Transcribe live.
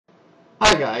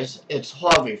Hi guys, it's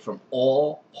Harvey from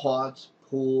All Parts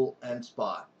Pool and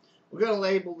Spa. We're going to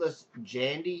label this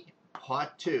Jandy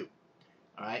Part 2.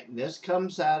 Alright, this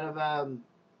comes out of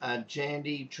a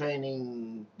Jandy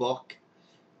training book.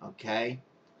 Okay,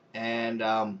 and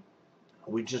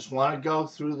we just want to go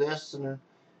through this and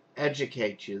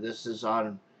educate you. This is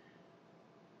on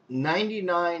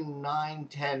 99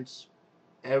 9/10.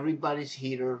 Everybody's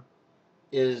heater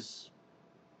is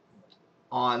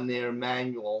on their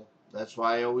manual. That's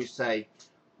why I always say,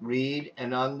 read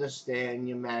and understand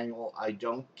your manual. I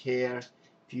don't care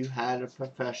if you had it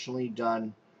professionally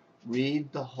done.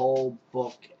 Read the whole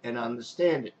book and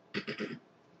understand it.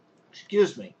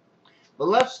 Excuse me. But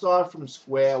let's start from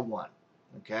square one.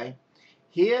 Okay?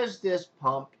 Here's this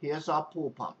pump. Here's our pool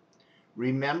pump.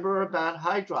 Remember about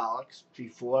hydraulics.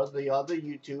 Before the other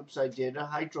YouTubes I did a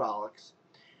hydraulics.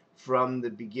 From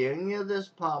the beginning of this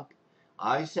pump,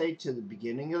 I say to the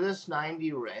beginning of this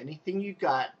 90 or anything you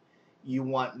got, you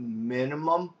want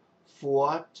minimum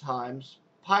 4 times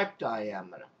pipe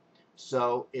diameter.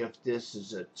 So if this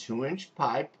is a 2-inch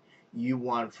pipe, you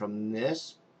want from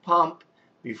this pump,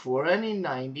 before any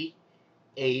 90,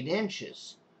 8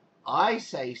 inches. I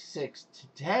say 6 to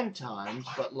 10 times,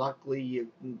 but luckily you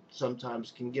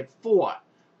sometimes can get 4.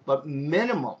 But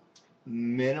minimum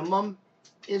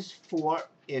is 4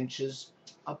 inches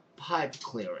of pipe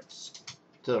clearance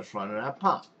to the front of that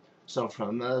pump. So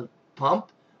from the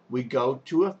pump, we go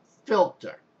to a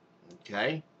filter.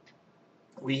 Okay?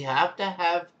 We have to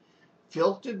have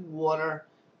filtered water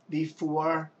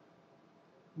before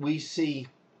we see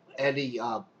any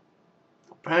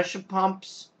pressure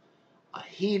pumps,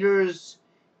 heaters,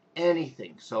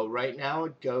 anything. So right now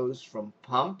it goes from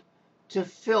pump to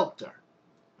filter.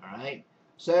 All right?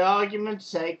 So, for argument's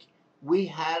sake, we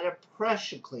had a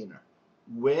pressure cleaner.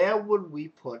 Where would we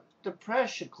put the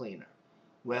pressure cleaner?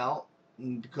 Well,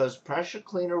 because pressure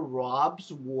cleaner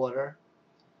robs water,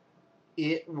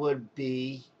 it would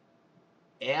be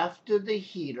after the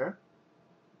heater.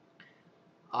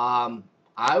 I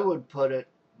would put it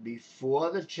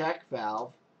before the check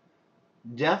valve,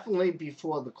 definitely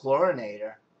before the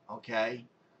chlorinator, okay?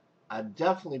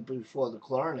 Definitely before the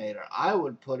chlorinator. I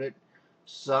would put it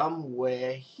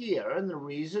somewhere here, and the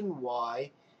reason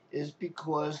why is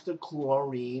because the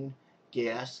chlorine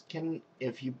gas can,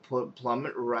 if you plumb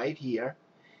it right here,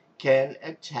 can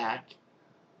attack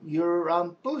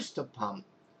your booster pump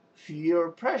for your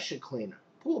pressure cleaner,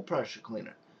 pool pressure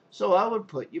cleaner. So I would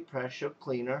put your pressure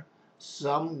cleaner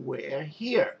somewhere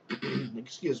here.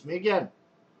 Excuse me again.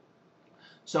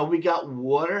 So we got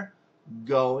water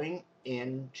going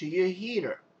into your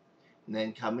heater and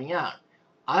then coming out.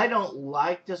 I don't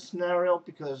like this scenario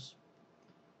because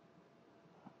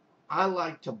I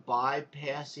like to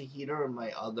bypass a heater, and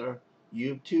my other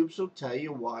YouTubes will tell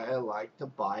you why I like to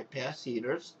bypass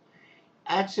heaters.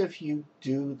 That's if you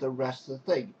do the rest of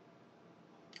the thing.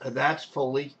 And that's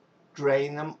fully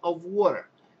drain them of water.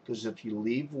 Because if you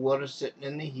leave water sitting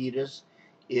in the heaters,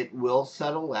 it will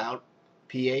settle out,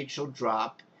 pH will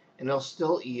drop, and it'll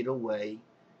still eat away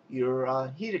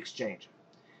your heat exchanger.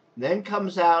 Then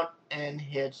comes out and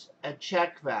hits a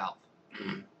check valve.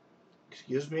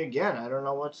 Excuse me again, I don't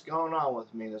know what's going on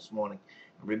with me this morning.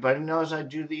 Everybody knows I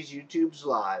do these YouTubes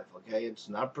live, okay? It's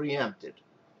not preempted.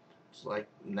 It's like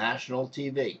national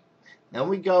TV. Then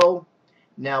we go,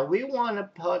 now we want to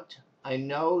put, I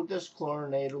know this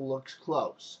chlorinator looks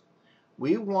close.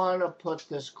 We want to put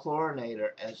this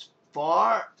chlorinator as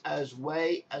far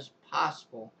away as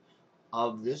possible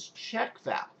of this check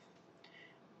valve.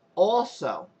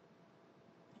 Also,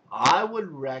 I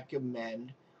would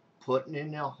recommend putting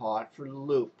in a Hartford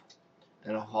loop.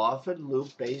 And a Hartford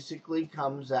loop basically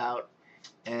comes out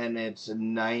and it's a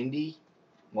 90.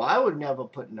 Well, I would never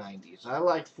put 90s. I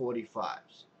like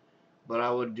 45s. But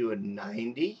I would do a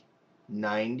 90,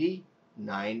 90,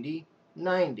 90,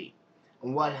 90.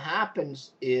 And what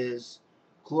happens is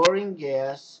chlorine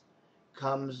gas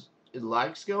comes, it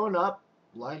likes going up,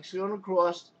 likes going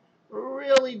across,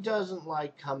 really doesn't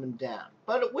like coming down.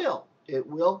 But it will. It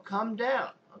will come down,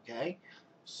 okay?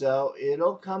 So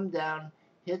it'll come down,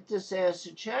 hit this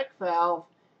acid check valve,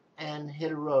 and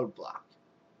hit a roadblock,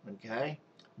 okay?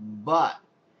 But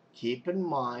keep in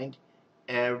mind,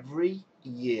 every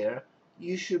year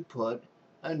you should put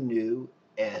a new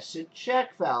acid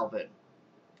check valve in.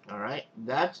 All right,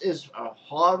 that is a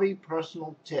Harvey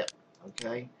personal tip.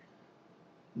 Okay,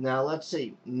 now let's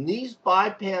see. These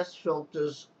bypass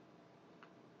filters,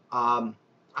 I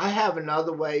have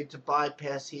another way to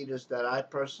bypass heaters that I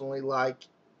personally like.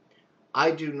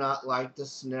 I do not like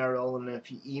this scenario, and if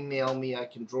you email me, I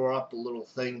can draw up a little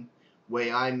thing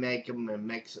way I make them and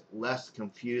makes it less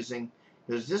confusing.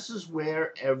 because this is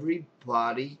where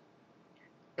everybody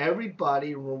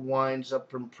winds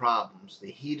up in problems.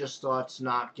 The heater starts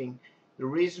knocking. The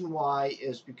reason why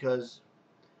is because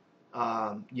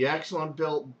your excellent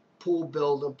pool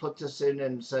builder put this in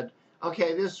and said,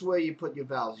 okay, this is where you put your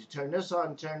valves. You turn this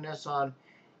on,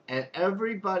 and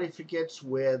everybody forgets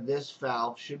where this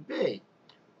valve should be.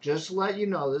 Just to let you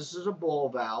know, this is a ball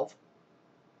valve,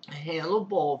 a handle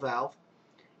ball valve,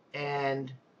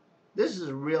 and this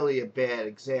is really a bad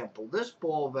example. This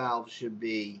ball valve should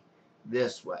be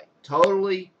this way,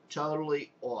 totally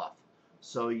off.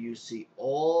 So you see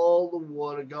all the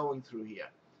water going through here.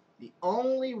 The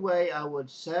only way I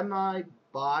would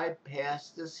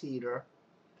semi-bypass this heater,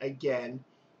 again,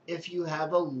 if you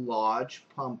have a large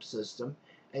pump system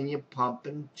and you're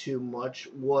pumping too much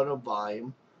water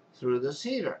volume through this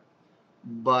heater.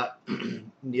 But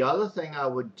the other thing I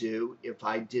would do if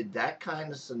I did that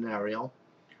kind of scenario,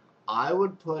 I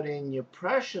would put in your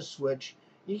pressure switch.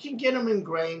 You can get them in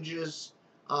Granger's.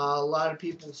 A lot of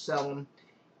people sell them.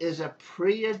 Is a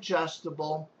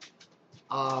pre-adjustable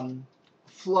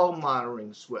flow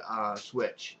monitoring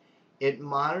switch. It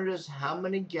monitors how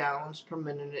many gallons per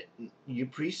minute you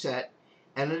preset,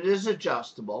 and it is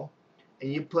adjustable.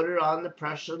 And you put it on the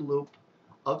pressure loop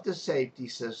of the safety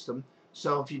system.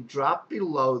 So if you drop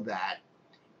below that,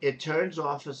 it turns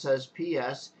off. It says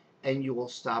PS, and you will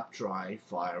stop dry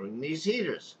firing these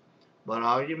heaters. But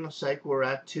argument's sake, we're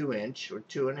at 2-inch or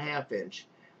 2.5 inch.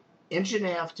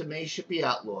 1.5 to me should be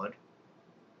outlawed.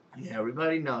 Yeah,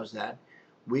 everybody knows that.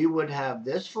 We would have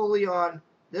this fully on,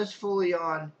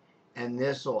 and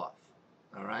this off.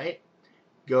 All right?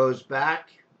 Goes back.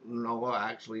 No,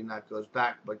 actually not goes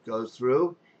back, but goes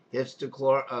through. Hits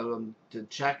the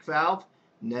check valve.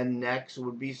 And then next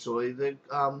would be the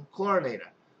chlorinator.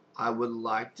 I would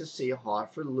like to see a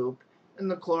Hartford loop and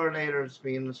the chlorinators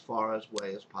being as far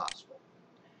away as possible.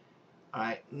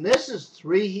 Alright, and this is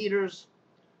 3 heaters.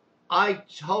 I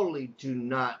totally do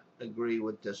not agree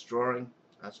with this drawing.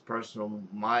 That's personal,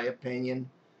 my opinion.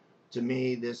 To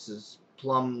me, this is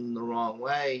plumb the wrong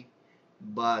way,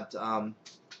 but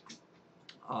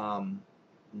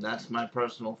that's my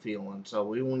personal feeling, so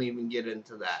we won't even get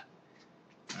into that.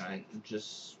 Alright,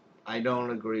 I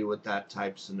don't agree with that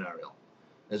type scenario.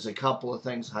 There's a couple of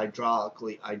things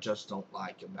hydraulically I just don't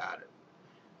like about it.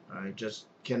 I just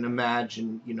can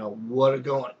imagine, water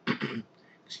going,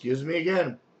 excuse me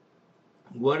again,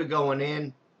 water going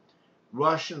in,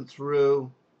 rushing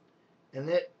through, and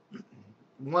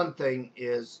one thing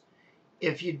is,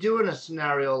 if you're doing a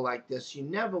scenario like this, you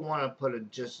never want to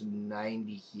put just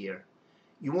 90 here.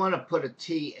 You want to put a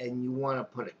T and you want to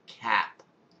put a cap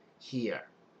here.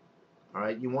 All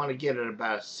right, you want to get it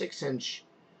about a 6-inch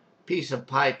piece of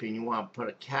pipe and you want to put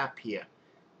a cap here.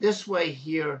 This way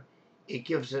here, it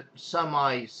gives it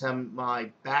semi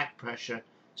back pressure,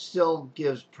 still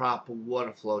gives proper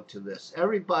water flow to this.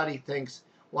 Everybody thinks,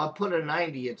 well, I put a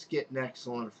 90, it's getting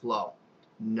excellent flow.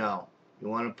 No, you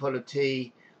want to put a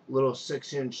T, little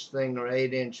 6-inch thing or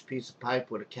 8-inch piece of pipe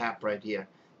with a cap right here.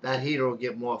 That heater will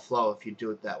get more flow if you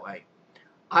do it that way.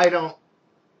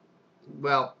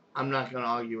 Well, I'm not going to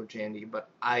argue with Jandy, but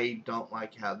I don't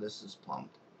like how this is plumbed.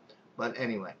 But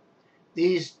anyway,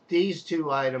 these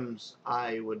 2 items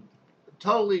I would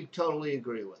totally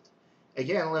agree with.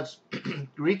 Again, let's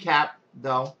recap,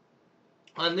 though,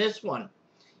 on this one.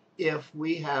 If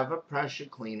we have a pressure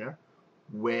cleaner,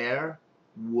 where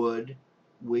would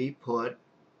we put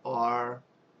our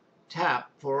tap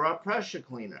for our pressure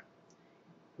cleaner?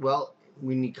 Well,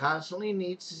 we constantly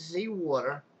need to see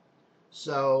water.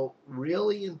 So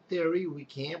really, in theory, we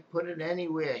can't put it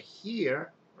anywhere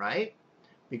here, right?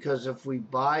 Because if we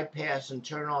bypass and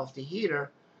turn off the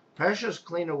heater, pressure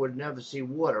cleaner would never see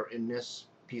water in this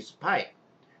piece of pipe.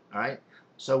 All right?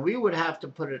 So we would have to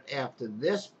put it after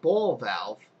this ball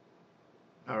valve,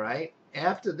 all right?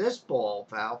 After this ball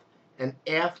valve and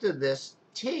after this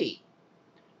T.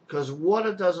 Because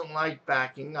water doesn't like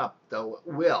backing up, though it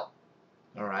will.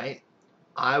 All right?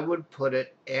 I would put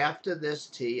it after this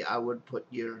T. I would put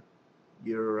your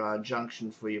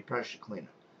junction for your pressure cleaner.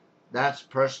 That's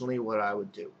personally what I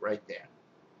would do right there.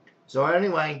 So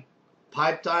anyway,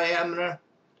 pipe diameter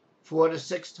 4 to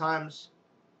 6 times.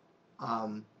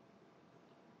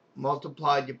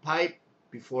 Multiplied your pipe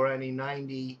before any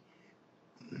 90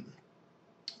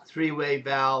 3-way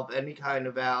valve, any kind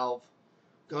of valve,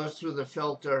 goes through the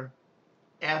filter.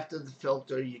 After the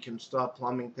filter, you can start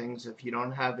plumbing things. If you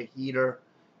don't have a heater,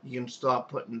 you can start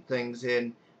putting things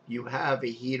in. You have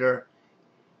a heater.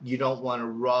 You don't want to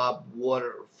rob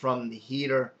water from the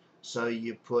heater, so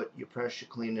you put your pressure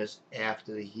cleaners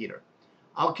after the heater.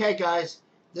 Okay, guys,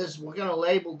 we're gonna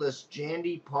label this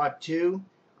Jandy Part 2.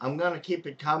 I'm gonna keep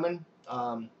it coming.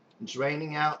 It's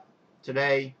raining out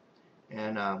today,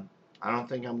 and I don't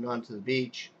think I'm going to the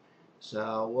beach.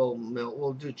 So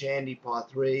we'll do Jandy Part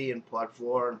 3 and Part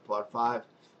 4 and Part 5.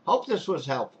 Hope this was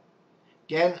helpful.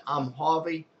 Again, I'm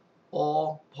Harvey,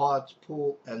 All Parts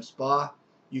Pool and Spa.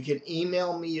 You can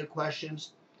email me your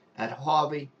questions at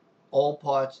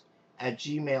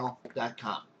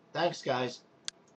harveyallparts@gmail.com. Thanks, guys.